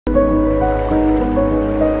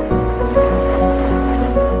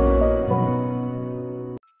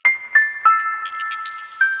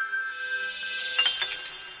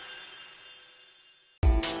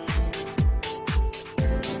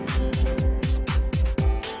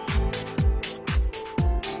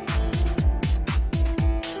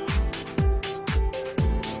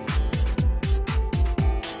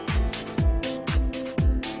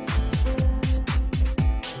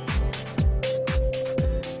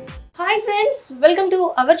Hi friends, welcome to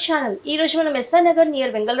our channel. ఈ రోజు మనం ఎస్ఆర్ నగర్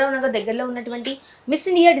నియర్ వెంగళరావు నగర్ దగ్గరలో ఉన్నటువంటి మిస్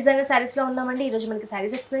ఇండియా డిజైనర్ సారీస్ లో ఉన్నామండి. ఈ రోజు మనకి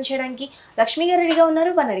సారీస్ ఎక్స్ప్లెయిన్ చేయడానికి లక్ష్మి గారు రెడీగా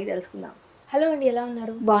ఉన్నారు. వారిని అడిగి తెలుసుకుందాం. హలో అండి, ఎలా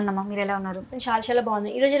ఉన్నారు? బాగున్నామా, మీరు ఎలా ఉన్నారు? నేను చాలా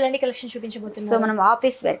బాగున్నాను. ఈ రోజు ఎలాంటి కలెక్షన్ చూపించబోతున్నాను? సో మనం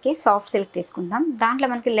ఆఫీస్ వేర్ కి సాఫ్ట్ సిల్క్ తీసుకుందాం. దాంట్లో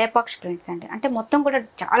మనకి లేపాక్షి ప్రింట్స్ అండి, అంటే మొత్తం కూడా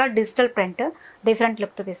చాలా డిజిటల్ ప్రింట్, డిఫరెంట్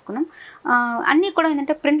లుక్ తో తీసుకున్నాం. అన్నీ కూడా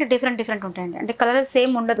ఏంటంటే ప్రింట్ డిఫరెంట్ ఉంటాయండి, అంటే కలర్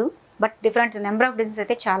సేమ్ ఉండదు, but different number of designs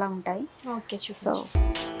అయితే చాలా ఉంటాయి. ఓకే, సో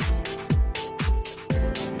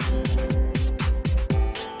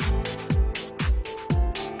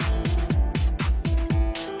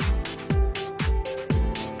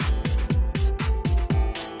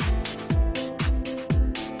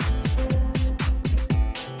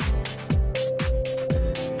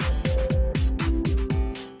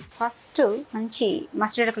ఫస్ట్ మంచి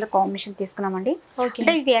మస్టర్డ్ కలర్ కాంబినేషన్ తీసుకున్నామండి.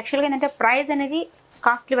 అంటే ఇది యాక్చువల్గా ఏంటంటే ప్రైస్ అనేది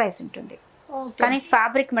కాస్ట్లీ వైజ్ ఉంటుంది, కానీ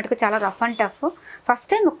ఫ్యాబ్రిక్ మటుకు చాలా rough and tough. First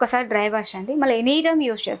time ఒక్కసారి డ్రై వాష్ అండి, మళ్ళీ ఎనీ టైమ్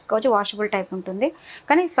యూస్ చేసుకోవచ్చు, వాషబుల్ టైప్ ఉంటుంది.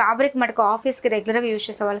 కానీ ఫ్యాబ్రిక్ మటుకు ఆఫీస్కి రెగ్యులర్గా యూస్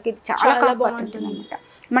చేసే వాళ్ళకి ఇది చాలా బాగుంటుంది అనమాట.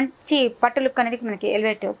 మంచి పట్టు లుక్ అనేది మనకి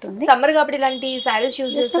ఎలివేట్ అవుతుంది. సమ్మర్ కాబట్టి ఇలాంటి సారీస్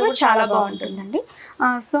యూస్ చేస్తే చాలా బాగుంటుందండి.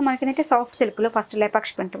 సో మనకి ఏంటంటే సాఫ్ట్ సిల్క్ లో ఫస్ట్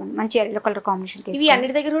లేపాక్షి ప్రింట్ మంచి ఎల్లో కలర్ కాంబినేషన్ ఇవి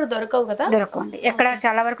అన్నిటి దగ్గర కూడా దొరకవు కదా? దొరకండి, ఎక్కడ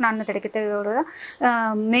చాలా వరకు నాన్న తడిగితే కూడా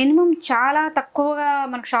మినిమం చాలా తక్కువగా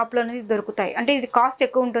మనకు షాప్ లో అనేది దొరుకుతాయి. అంటే ఇది కాస్ట్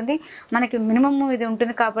ఎక్కువ ఉంటుంది, మనకి మినిమం ఇది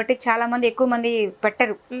ఉంటుంది కాబట్టి చాలా మంది ఎక్కువ మంది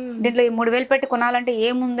పెట్టరు దీంట్లో. 3000 పెట్టి కొనాలంటే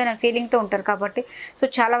ఏముందని ఫీలింగ్ తో ఉంటారు కాబట్టి సో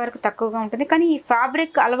చాలా వరకు తక్కువగా ఉంటుంది. కానీ ఈ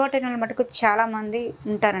ఫ్యాబ్రిక్ అలవాటైన వాళ్ళ మటుకు చాలా మంది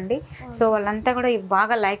ఉంటారండి. సో వాళ్ళంతా కూడా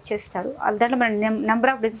బాగా లైక్ చేస్తారు. దాంట్లో మనం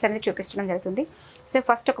నెంబర్ ఆఫ్ డిజైన్స్ అనేది చూపించడం జరుగుతుంది. సో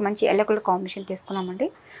ఫస్ట్ ఒక మంచి ఎల్లో కలర్ కాంబినేషన్ తీసుకున్నామండి.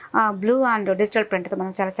 బ్లూ అండ్ డిజిటల్ ప్రింట్తో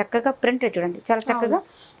మనం చాలా చక్కగా ప్రింట్ చూడండి, చాలా చక్కగా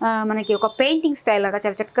మనకి ఒక పెయింటింగ్ స్టైల్ లాగా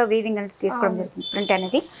చాలా చక్కగా వీవింగ్ అనేది తీసుకోవడం జరుగుతుంది. ప్రింట్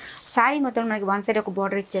అనేది శారీ మొత్తం మనకి వన్ సైడ్ ఒక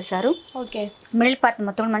బార్డర్ ఇచ్చేసారు. ఓకే, మిడిల్ పార్ట్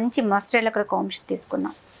మొత్తం మంచి మస్టర్డ్ ఎల్లో కలర్ కాంబినేషన్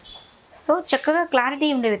తీసుకున్నాం. సో చక్కగా క్లారిటీ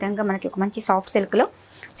ఉండే విధంగా మనకి ఒక మంచి సాఫ్ట్ సిల్క్లో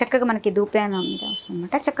చక్కగా మనకి దూపాన మీద వస్తుంది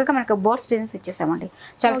అనమాట. చక్కగా మనకి బర్డ్స్ డిజైన్స్ ఇచ్చేసామండి.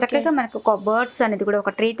 చాలా చక్కగా మనకి ఒక బర్డ్స్ అనేది కూడా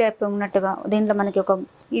ఒక ట్రీ టైప్ ఉన్నట్టుగా, దీంట్లో మనకి ఒక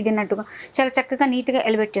ఇది ఉన్నట్టుగా చాలా చక్కగా నీట్ గా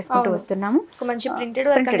ఎలివేట్ చేసుకుంటూ వస్తున్నాము. మంచి ప్రింటెడ్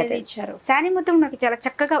వర్క్ అనేది ఇచ్చారు. శారీ మొత్తం మనకి చాలా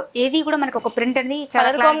చక్కగా ఏది కూడా మనకి ఒక ప్రింట్ అనేది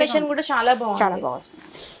చాలా కాంబినేషన్ కూడా చాలా బాగుంది.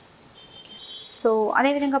 సో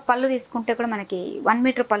అదేవిధంగా పళ్ళు తీసుకుంటే కూడా మనకి 1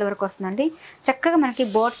 మీటర్ పళ్ళు వరకు వస్తుందండి. చక్కగా మనకి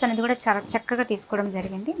బర్డ్స్ అనేది కూడా చాలా చక్కగా తీసుకోవడం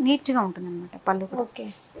జరిగింది, నీట్గా ఉంటుంది అనమాట పళ్ళు కూడా. ఓకే,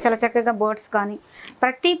 చాలా చక్కగా బర్డ్స్ కానీ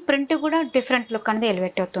ప్రతి ప్రింట్ కూడా డిఫరెంట్ లుక్ అనేది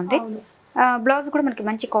ఎలివేట్ అవుతుంది. బ్లౌజ్ కూడా మనకి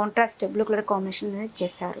మంచి కాంట్రాస్ట్ బ్లూ కలర్ కాంబినేషన్ అనేది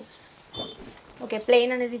చేశారు. ఓకే,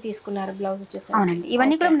 ప్లెయిన్ అనేది తీసుకున్నారు, బ్లౌజ్ వచ్చేసి. అవునండి,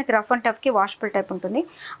 ఇవన్నీ కూడా మనకి రఫ్ అండ్ టఫ్ కి వాషబుల్ టైప్ ఉంటుంది.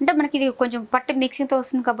 అంటే మనకి ఇది కొంచెం పట్టు మిక్సింగ్ తో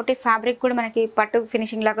వస్తుంది కాబట్టి ఫ్యాబ్రిక్ కూడా మనకి పట్టు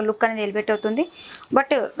ఫినిషింగ్ లాగా లుక్ అనేది ఎలివేట్ అవుతుంది,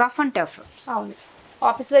 బట్ రఫ్ అండ్ టఫ్. అవును,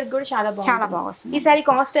 ఆఫీస్ వర్క్ కూడా చాలా బాగా వస్తుంది. ఈ సారీ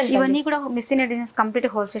కాస్ట్ ఎంత? ఇవన్నీ కూడా miss India designs complete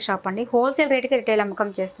wholesale shop అండి. హోల్సేల్ రేట్కి రిటైల్ అమ్మకం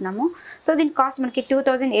చేస్తున్నాము. సో దీని కాస్ట్ మనకి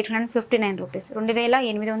 2859 రూపీస్,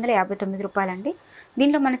 2859 రూపాయలండి.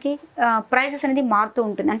 దీంట్లో మనకి ప్రైజెస్ అనేది మారుతూ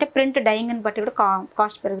ఉంటుంది, అంటే ప్రింట్ డైయింగ్ అని బట్టి కూడా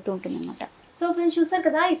కాస్ట్ పెరుగుతూ ఉంటుంది అనమాట. సో ఫ్రెండ్స్ చూసారు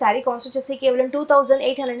కదా, ఈ సారీ కాస్ట్ వచ్చేసి కేవలం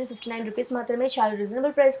 2859 రూపీస్ మాత్రమే. చాలా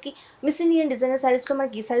రీజనబుల్ ప్రైస్కి మిస్ ఇండియన్ డిజైనర్ సారీస్లో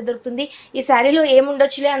మనకి ఈ సారీ దొరుకుతుంది. ఈ సారీలో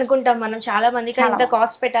ఏముండొచ్చులే అనుకుంటాం మనం చాలా మంది, కానీ ఇంత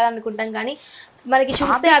కాస్ట్ పెట్టాలనుకుంటాం, కానీ మనకి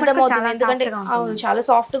చూస్తే అర్థమవుతుంది. ఎందుకంటే అవును, చాలా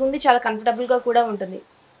సాఫ్ట్గా ఉంది, చాలా కంఫర్టబుల్గా కూడా ఉంటుంది.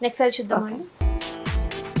 నెక్స్ట్ సారీ చూద్దామండి.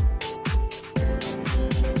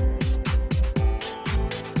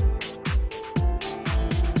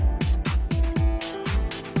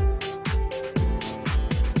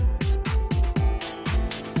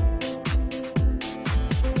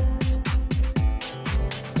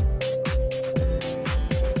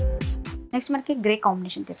 నెక్స్ట్ మనకి గ్రే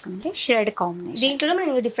కాంబినేషన్ తీసుకున్నాం, షేడ్ కాంబినేషన్. దీంట్లో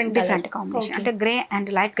మనం డిఫరెంట్ కాంబినేషన్, అంటే గ్రే అండ్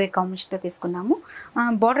లైట్ గ్రే కాంబినేషన్తో తీసుకున్నాము.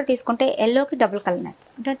 బార్డర్ తీసుకుంటే ఎల్లోకి డబుల్ కలర్ నెక్,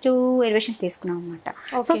 అంటే 2 ఎలివేషన్ తీసుకున్నాం అనమాట.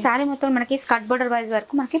 సో శారీ మొత్తం మనకి స్కర్ట్ బార్డర్ వైజ్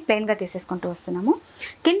వరకు మనకి ప్లెయిన్ గా తీసేసుకుంటూ వస్తున్నాము.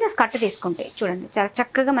 కింద స్కర్ట్ తీసుకుంటే చూడండి, చాలా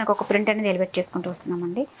చక్కగా మనకు ఒక ప్రింట్ అనేది ఎలివేట్ చేసుకుంటూ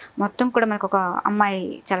వస్తున్నామండి. మొత్తం కూడా మనకు ఒక అమ్మాయి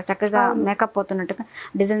చాలా చక్కగా మేకప్ అవుతున్నట్టుగా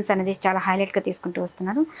డిజైన్స్ అనేది చాలా హైలైట్ గా తీసుకుంటూ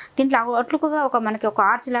వస్తున్నారు. దీంట్లో అట్లుగా ఒక మనకి ఒక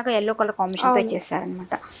ఆర్చ్ లాగా ఎల్లో కలర్ కాంబినేషన్ పే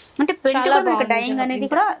చేశారనమాట. అంటే డైయింగ్ అనేది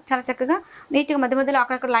కూడా చాలా చక్కగా నీట్ గా మధ్యలో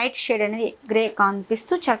అక్కడక్కడ లైట్ షేడ్ అనేది గ్రే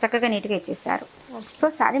కనిపిస్తూ చాలా చక్కగా నీట్ గా ఇచ్చేసారు. సో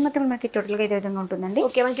శారీ మొత్తం మనకి టోటల్ గా ఇదే విధంగా ఉంటుందండి.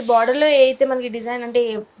 ఓకే, మనకి బార్డర్ లో అయితే మనకి డిజైన్ అంటే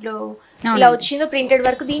ఇలా వచ్చిందో ప్రింటెడ్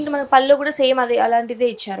వర్క్, దీంట్లో మనకి పళ్ళు కూడా సేమ్ అదే అలాంటిదే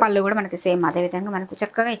ఇచ్చారు. పళ్ళు కూడా మనకి సేమ్ అదే విధంగా మనకు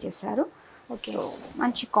చక్కగా ఇచ్చేసారు. ఓకే,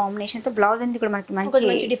 మంచి కాంబినేషన్ తో బ్లౌజ్ అనేది కూడా మనకి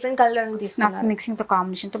మంచి డిఫరెంట్ కలర్ తీసుకున్నారు, మిక్సింగ్ తో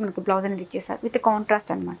కాంబినేషన్ తో మనకి బ్లౌజ్ అనేది ఇచ్చేసారు విత్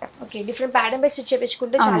కాంట్రాస్ట్ అనమాట. Okay, different pattern base stitch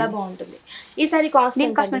చేపించుకుంటే చాలా బాగుంటుంది. ఈ సారీ కాస్ట్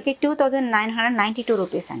మనకి 2992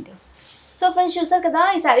 రూపీస్ అండి. సో ఫ్రెండ్స్ చూసారు కదా,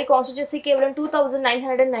 ఈ సారీ కాస్ట్ వచ్చేసి కేవలం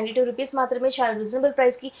 2992 రూపీస్ మాత్రమే. చాలా రీజనబుల్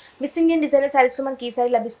ప్రైస్ కి మిస్ ఇండియన్ డిజైనర్ సారీస్ లో మనకి ఈ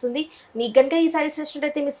సారీ లభిస్తుంది. మీకు కనుక ఈ సారీస్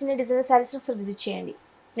నచ్చినట్లయితే మిస్ ఇండియన్ డిజైనర్ సారీస్ ఒకసారి విజిట్ చేయండి.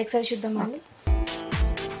 నెక్స్ట్ సారీ చూద్దాం అండి.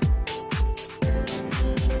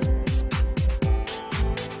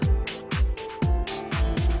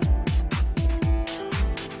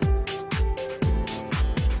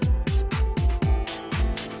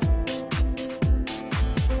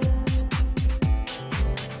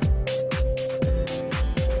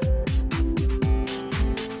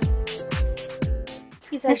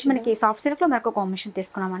 నెక్స్ట్ మనకి సాఫ్ట్ సిల్క్ లో మనకు కాంబినేషన్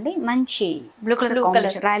తీసుకున్నామండి. మంచి blue colour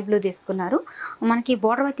combination, royal blue తీసుకున్నారు. మనకి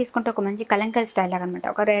బోర్డర్ వైపు తీసుకుంటే ఒక మంచి కలంకారీ స్టైల్ లాగా అనమాట.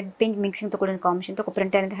 ఒక రెడ్ పింక్ మిక్సింగ్ తో కూడిన కాంబినేషన్ తో ఒక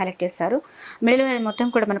ప్రింట్ అనేది హైలైట్ చేస్తారు. మిడిల్ మొత్తం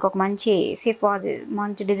కూడా మనకు ఒక మంచి సిఫాజ్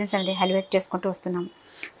మంచి డిజైన్స్ అనేది హైలైట్ చేసుకుంటూ వస్తున్నాం.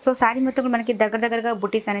 సో శారీ మొత్తం కూడా మనకి దగ్గరగా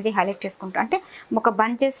బుటీస్ అనేది హైలైట్ చేసుకుంటాం. అంటే ఒక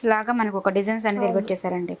బంచెస్ లాగా మనకు ఒక డిజైన్స్ అనేది ఎలివేట్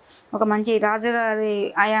చేశారండి. ఒక మంచి రాజుగారి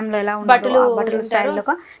ఆయాంలో ఎలా ఉంటుందో బట్టలు స్టైల్లో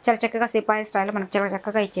చాలా చక్కగా సిపాయి స్టైల్లో మనకు చాలా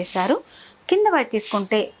చక్కగా ఇచ్చేసారు. కింద వైపు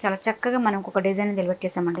తీసుకుంటే చాలా చక్కగా మనం ఒక డిజైన్ డెలివర్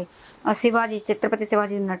చేసామండి. శివాజీ, ఛత్రపతి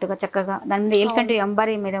శివాజీ ఉన్నట్టుగా చక్కగా దాని మీద ఎలిఫెంట్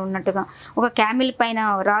అంబారీ మీద ఉన్నట్టుగా ఒక క్యామిల్ పైన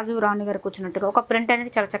రాజు రాణి గారు కూర్చున్నట్టుగా ఒక ప్రింట్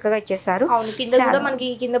అనేది చాలా చక్కగా ఇచ్చేసారు.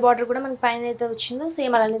 కింద బార్డర్ కూడా మనకి పైన అయితే వచ్చిందో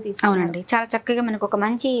సేమ్ అలానే తీసుకున్నాం. అవునండి, చాలా చక్కగా మనకు ఒక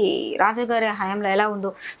మంచి రాజుగారి హయాంలో ఎలా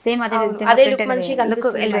ఉందో సేమ్ అదే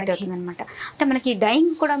ఎలివేట్ అవుతుంది అనమాట. అంటే మనకి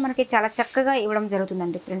డైయింగ్ కూడా మనకి చాలా చక్కగా ఇవ్వడం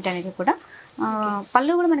జరుగుతుందండి. ప్రింట్ అనేది కూడా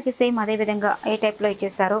పళ్ళు కూడా మనకి సేమ్ అదే విధంగా ఏ టైప్ లో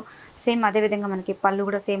ఇచ్చేసారో సేమ్ అదే విధంగా మనకి పళ్ళు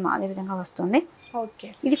కూడా సేమ్ అదే విధంగా వస్తుంది. ఓకే,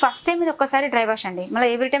 ఇది ఫస్ట్ టైం ఇది ఒక్కసారి డ్రై వాష్ అండి. మళ్ళీ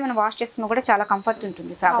ఎవ్రీ టైం మనం వాష్ చేస్తున్నా కూడా చాలా కంఫర్ట్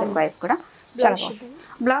ఉంటుంది. ఫ్యాబ్రిక్ వైస్ కూడా చాలా బాగుంది.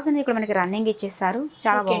 బ్లౌజ్ అనేది కూడా మనకి రన్నింగ్ ఇచ్చేసారు,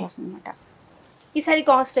 చాలా బాగుంది అనమాట. ఈ సారీ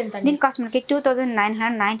కాస్ట్ ఎంత? దీని కాస్ట్ మనకి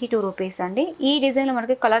 2992 రూపీస్ అండి. ఈ డిజైన్ లో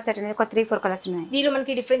మనకి కలర్స్ అనేది ఒక 3-4 కలర్స్ ఉన్నాయి. దీనిలో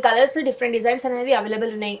మనకి డిఫరెంట్ కలర్స్ డిఫరెంట్ డిజైన్స్ అనేది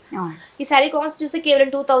అవైలబుల్ ఉన్నాయి. ఈ సారీ కాస్ట్ చూసి కేవలం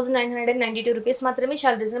 2992 రూపీస్ మాత్రమే.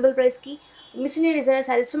 చాలా రీజనబుల్ ప్రైస్ కి మిస్ ఇండియన్ డిజైనర్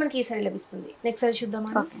సారీస్ మనకి ఈ సారీ లభిస్తుంది. నెక్స్ట్ సారీ చూద్దాం.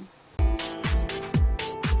 ఓకే,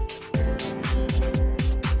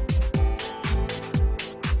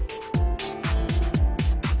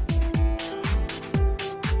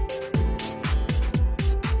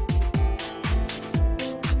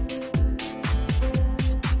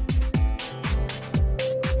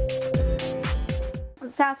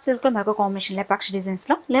 సాఫ్ట్ సిల్క్ లో మనకు కాంబినేషన్ లేపాక్షి డిజైన్స్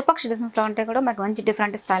లో అంటే కూడా మనకు మంచి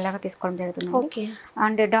డిఫరెంట్ స్టైల్ లాగా తీసుకోవడం జరుగుతుంది.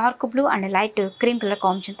 And dark blue and light cream colour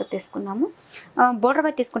combination తో తీసుకున్నాము. బోర్డర్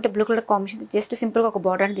వైపు తీసుకుంటే blue colour combination just simple గా ఒక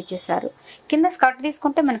బోర్డర్ అనేది ఇచ్చేసారు. కింద స్కర్ట్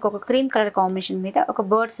తీసుకుంటే మనకు ఒక క్రీమ్ కలర్ కాంబినేషన్ మీద ఒక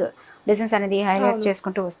బర్డ్స్ డిజైన్స్ అనేది హైలైట్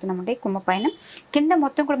చేసుకుంటూ వస్తున్నామండి. కుమ్మ పైన కింద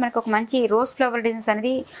మొత్తం కూడా మనకు ఒక మంచి రోజ్ ఫ్లవర్ డిజైన్స్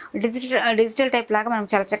అనేది డిజిటల్ టైప్ లాగా మనం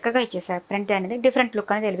చాలా చక్కగా ఇచ్చేసారు. ప్రింట్ అనేది డిఫరెంట్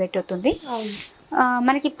లుక్ అనేది ఎలివేట్ అవుతుంది.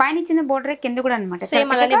 మనకి పైన ఇచ్చిన బోర్డర్ కింద కూడా అనమాట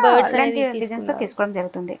తీసుకోవడం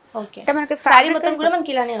జరుగుతుంది.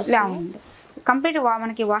 కంప్లీట్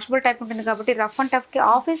మనకి వాషబుల్ టైప్ ఉంటుంది కాబట్టి రఫ్ అండ్ టఫ్ కి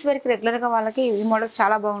ఆఫీస్ వరకు రెగ్యులర్ గా వాళ్ళకి ఈ మోడల్స్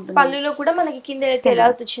చాలా బాగుంటుంది. పళ్ళులో కూడా మనకి కింద ఎలా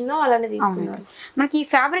వచ్చిందో అలానే తీసుకున్నారు. మనకి ఈ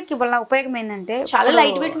ఫ్యాబ్రిక్ వల్ల ఉపయోగం ఏంటంటే చాలా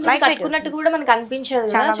లైట్ వెయిట్ ఉంటుంది, కట్టుకున్నట్టు కూడా మనకి అనిపించదు,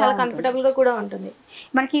 చాలా కంఫర్టబుల్ గా కూడా ఉంటుంది.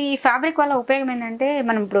 మనకి ఈ ఫ్యాబ్రిక్ వల్ల ఉపయోగం ఏంటంటే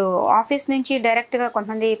మనం ఇప్పుడు ఆఫీస్ నుంచి డైరెక్ట్ గా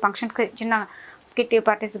కొంతమంది ఫంక్షన్ చిన్న కిట్టి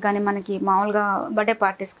పార్టీస్ కానీ మనకి మామూలుగా బర్త్డే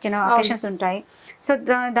పార్టీస్ చిన్న అకేషన్స్ ఉంటాయి. సో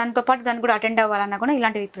దాంతో పాటు దాన్ని కూడా అటెండ్ అవ్వాలన్నా కూడా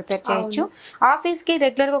ఇలాంటివి ప్రిపేర్ చేయొచ్చు. ఆఫీస్ కి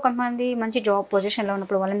రెగ్యులర్ గా కొంతమంది మంచి జాబ్ పొజిషన్ లో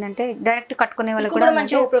ఉన్నప్పుడు వాళ్ళు ఏంటంటే డైరెక్ట్ కట్టుకునే వాళ్ళకి కూడా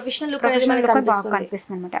ప్రొఫెషనల్ లుక్ బాగా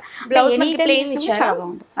కనిపిస్తుంది అనమాట.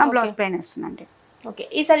 బ్లౌజ్ ప్లెయిన్ వస్తుందండి. ఓకే,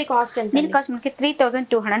 ఈ సారీ కాస్ట్ ఎంత? దీని కాస్ట్ మనకి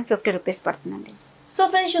 3250 రూపీస్ పడుతుందండి. సో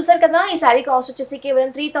ఫ్రెండ్స్ చూసారు కదా, ఈ సారీ కాస్ట్ వచ్చేసి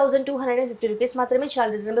కేవలం 3250 రూపీస్ మాత్రమే.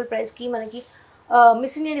 చాలా రీజనబుల్ ప్రైస్ కి మనకి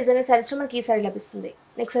మిస్ ఇండియన్ డిజైనర్ సారీస్ లో మనకి ఈ సారీ లభిస్తుంది.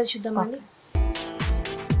 నెక్స్ట్ సారీ చూద్దామండి.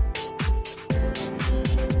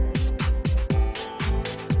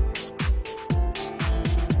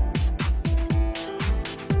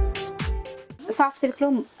 సాఫ్ట్ సిల్క్ లో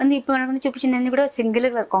ఇప్పుడు మనకు చూపించింది కూడా సింగిల్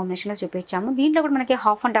కలర్ కాంబినేషన్ లో చూపించాము. దీంట్లో కూడా మనకి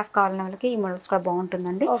హాఫ్ అండ్ హాఫ్ కావాలన్న వాళ్ళకి ఈ మోడల్స్ కూడా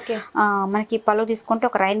బాగుంటుందండి. మనకి పళ్ళు తీసుకుంటే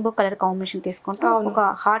ఒక రెయిన్బో కలర్ కాంబినేషన్ తీసుకుంటే ఒక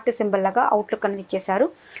హార్ట్ సింబల్ లాగా అవుట్లుక్ అనేది ఇచ్చేసారు.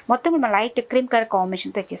 మొత్తం లైట్ క్రీమ్ కలర్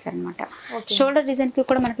కాంబినేషన్ తో ఇచ్చేసారు అనమాట. షోల్డర్ డిజైన్ కి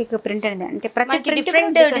కూడా మనకి ప్రింట్ అనేది అంటే ప్రతి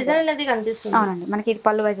డిఫరెంట్ డిజైన్ అనేది కనిపిస్తుంది. అవునండి, మనకి ఇది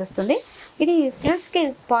పళ్ళు వైజ్ వస్తుంది. ఇది ఫ్రిల్స్ కి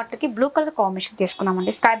పార్ట్ కి బ్లూ కలర్ కాంబినేషన్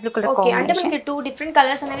తీసుకున్నామండి. Sky blue colour combination. 2 different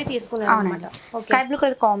colours అనేవి తీసుకున్నారు అన్నమాట. Sky blue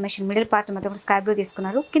colour combination middle part మొత్తం స్కై బ్లూ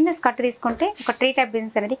తీసుకున్నారు. కింద స్కర్ట్ తీసుకుంటే ఒక 3 టైప్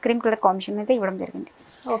డిజైన్స్ అనేది క్రీమ్ కలర్ కాంబినేషన్ అయితే ఇవ్వడం జరిగింది.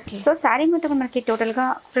 సో సారీ మొత్తం మనకి టోటల్ గా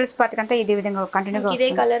ఫ్రిల్స్ పార్ట్ అంతా ఇదే విధంగా కంటిన్యూగా ఇదే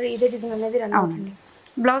కలర్ ఇదే డిజైన్ అనేది రన్ అవుతుంది.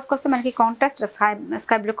 బ్లౌజ్ కోసం మనకి కాంట్రాస్ట్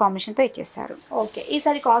స్కై బ్లూ కాంబినేషన్ తో ఇచ్చేసారు. ఓకే, ఈ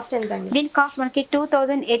సారీ కాస్ట్ ఎంత అండి? దీని కాస్ట్ మనకి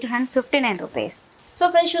 2859 రూపీస్. సో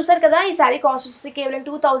ఫ్రెండ్స్ చూసారు కదా, ఈ సారీ కాస్ట్ వచ్చేసి కేవలం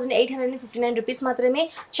 2859 రూపీస్ మాత్రమే.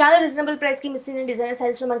 చాలా రీజనబుల్ ప్రైస్ కి మిస్ ఇండియన్ డిజైనర్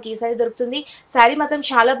సారీస్ లో మనకి ఈ సారీ దొరుకుతుంది. సారీ మాత్రం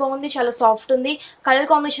చాలా బాగుంది, చాలా సాఫ్ట్ ఉంది, కలర్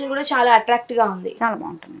కాంబినేషన్ కూడా చాలా అట్రాక్ట్ గా ఉంది, చాలా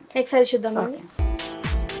బాగుంటుంది. నెక్స్ట్ సారీ చూద్దాం అండి.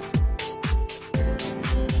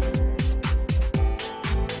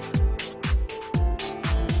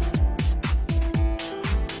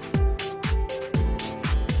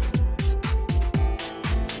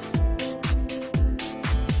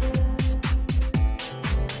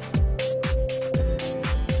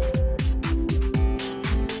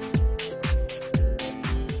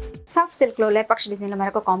 సాఫ్ట్ సిల్క్లో లేపాక్షి డిజైన్లో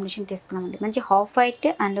మరొక కాంబినేషన్ తీసుకున్నామండి. మంచి హాఫ్ వైట్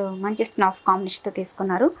అండ్ మంచి స్నాఫ్ కాంబినేషన్తో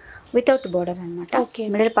తీసుకున్నారు, వితౌట్ బోర్డర్ అనమాట.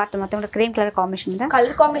 మిడిల్ పార్ట్ మొత్తం కూడా క్రీమ్ కలర్ కాంబినేషన్ మీద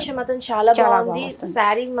కలర్ కాంబినేషన్ మాత్రం చాలా బాగుంది.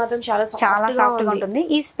 సారీ మాత్రం చాలా సాఫ్ట్ గా ఉంటుంది.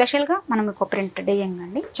 ఈ స్పెషల్ గా మనం ఒక ప్రింట్ డిజైన్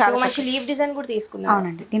అండి, చాలా మంచి లీవ్ డిజైన్ కూడా తీసుకున్నాం.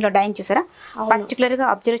 అవునండి, దీంట్లో డైన్ చూసారా, పర్టికులర్ గా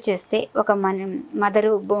అబ్జర్వ్ చేస్తే ఒక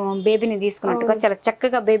మదర్ బేబీని తీసుకున్నట్టుగా చాలా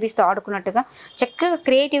చక్కగా బేబీస్ తో ఆడుకున్నట్టుగా చక్కగా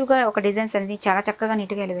క్రియేటివ్ గా ఒక డిజైన్స్ అనేది చాలా చక్కగా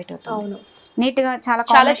నీట్ గా ఎలివేట్ అవుతుంది. అవును, నీట్ గా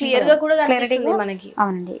చాలా క్లియర్ గా కూడా కనిపిస్తుంది మనకి.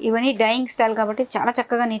 అవునండి, ఇవన్నీ డైయింగ్ స్టైల్ కాబట్టి చాలా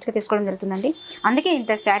చక్కగా నీట్ గా తీసుకోవడం జరుగుతుందండి. అందుకే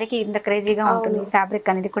ఇంత శారీకి ఇంత క్రేజీగా ఉంటుంది. ఫ్యాబ్రిక్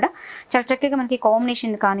అనేది కూడా చాలా చక్కగా మనకి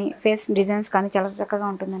కాంబినేషన్ కానీ ఫేస్ డిజైన్స్ కానీ చాలా చక్కగా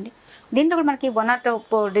ఉంటుందండి. దీంట్లో కూడా మనకి 1 or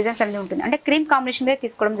 2 డిజైన్స్ అనేది ఉంటుంది, అంటే క్రీమ్ కాంబినేషన్ మీద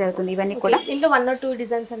తీసుకోవడం జరుగుతుంది. ఇవన్నీ కూడా ఇంట్లో 1 or 2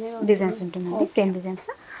 డిజైన్స్ ఉంటుందండి, సేమ్ డిజైన్స్,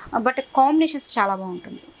 బట్ కాంబినేషన్స్ చాలా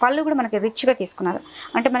బాగుంటుంది. పళ్ళు కూడా మనకి రిచ్ గా తీసుకున్నారు,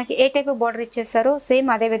 అంటే మనకి ఏ టైప్ బార్డర్ ఇచ్చేస్తారో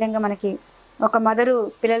సేమ్ అదే విధంగా మనకి ఒక మదరు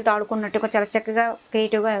పిల్లలతో ఆడుకున్నట్టుగా చాలా చక్కగా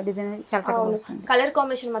క్రియేటివ్ గా డిజైన్ చాలా చక్కగా వస్తుంది. కలర్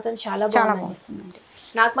కాంబినేషన్ మాత్రం చాలా బాగుంది.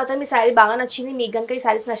 నాకు మాత్రం ఈ సారీ బాగా నచ్చింది. మీకు కనుక ఈ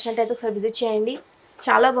సారీస్ నచ్చినట్టయితే ఒకసారి విజిట్ చేయండి,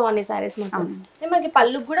 చాలా బాగున్నాయి సారీస్. మనకి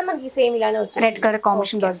పళ్ళు కూడా మనకి సేమ్ ఇలానే వచ్చింది, రెడ్ కలర్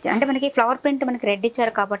కాంబినేషన్ బ్లౌజ్. అంటే మనకి ఫ్లవర్ ప్రింట్ మనకి రెడ్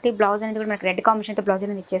ఇచ్చారు కాబట్టి బ్లౌజ్ అనేది కూడా మనకి రెడ్ కాంబినేషన్ తో బ్లౌజ్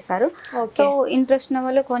అనేది ఇచ్చేసారు. సో ఇంట్రెస్ట్ ఉన్న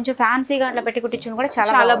వాళ్ళు కొంచెం ఫ్యాన్సీగా అట్లా పెట్టి కుట్టించుకుని కూడా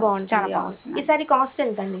చాలా బాగుంటుంది. ఈ సారీ కాస్ట్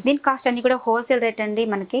ఎంత అండి? దీని కాస్ట్ అన్ని కూడా హోల్సేల్ రేట్ అండి.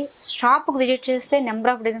 మనకి షాప్ కు విజిట్ చేస్తే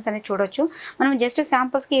నెంబర్ ఆఫ్ డిజైన్స్ అనేది చూడొచ్చు. మనం జస్ట్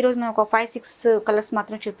శాంపుల్స్ కి ఈ రోజు మనం ఒక 5-6 కలర్స్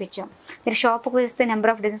మాత్రం చూపించాం. మీరు షాప్ కు వేస్తే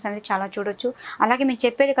నెంబర్ ఆఫ్ డిజైన్స్ అనేది చాలా చూడొచ్చు. అలాగే మేము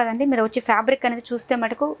చెప్పేది కదండి, మీరు వచ్చి ఫ్యాబ్రిక్ అనేది చూస్తే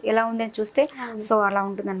మటుకు ఎలా ఉంది అని చూస్తే సో అలా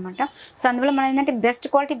ఉంటుంది అనమాట. సో అందువల్ల మనం ఏంటంటే బెస్ట్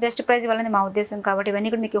క్వాలిటీ బెస్ట్ ప్రైస్ ఇవ్వాలని మా ఉద్దేశం కాబట్టి ఇవన్నీ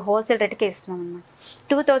కూడా మీకు హోల్సేల్ రేట్కే ఇస్తున్నాం అనమాట.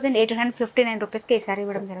 2859 రూపీస్కి ఈ సారీ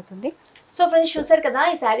ఇవ్వడం జరుగుతుంది. సో ఫ్రెండ్స్ చూసారు కదా,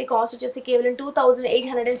 ఈ సారీ కాస్ట్ వచ్చేసి కేవలం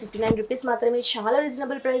 2859 రూపీస్ మాత్రమే. చాలా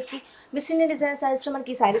రీజనబుల్ ప్రైస్ కి మిస్ ఇండియన్ డిజైనర్ సారీస్ లో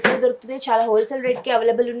మనకి ఈ సారీస్ అనేది దొరుకుతున్నాయి. చాలా హోల్సేల్ రేట్ కి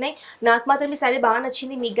అవైలబుల్ ఉన్నాయి. నాకు మాత్రం ఈ సారీ బాగా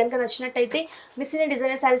నచ్చింది. మీకు కనుక నచ్చినట్టయితే మిస్ ఇండియన్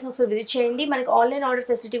డిజైనర్ సారీస్ ఒకసారి విజిట్ చేయండి. మనకి ఆన్లైన్ ఆర్డర్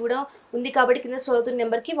ఫెసిలిటీ కూడా ఉంది కాబట్టి కింద స్క్రోల్ అవుతున్న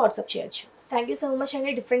నెంబర్కి వాట్సాప్ చేయొచ్చు. థ్యాంక్ యూ సో మచ్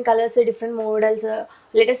అండి. Different colours, different models,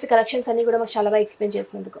 latest collections అన్ని కూడా మాకు చాలా బాగా ఎక్స్ప్లెయిన్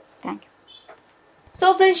చేసినందుకు థ్యాంక్ యూ. సో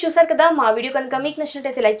ఫ్రెండ్స్ చూసారు కదా, మా వీడియో కనుక మీకు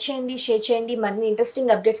నచ్చినట్టయితే లైక్ చేయండి, షేర్ చేయండి. మరిన్ని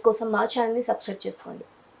ఇంట్రెస్టింగ్ అప్డేట్స్ కోసం మా ఛానల్ని సబ్స్క్రైబ్ చేసుకోండి.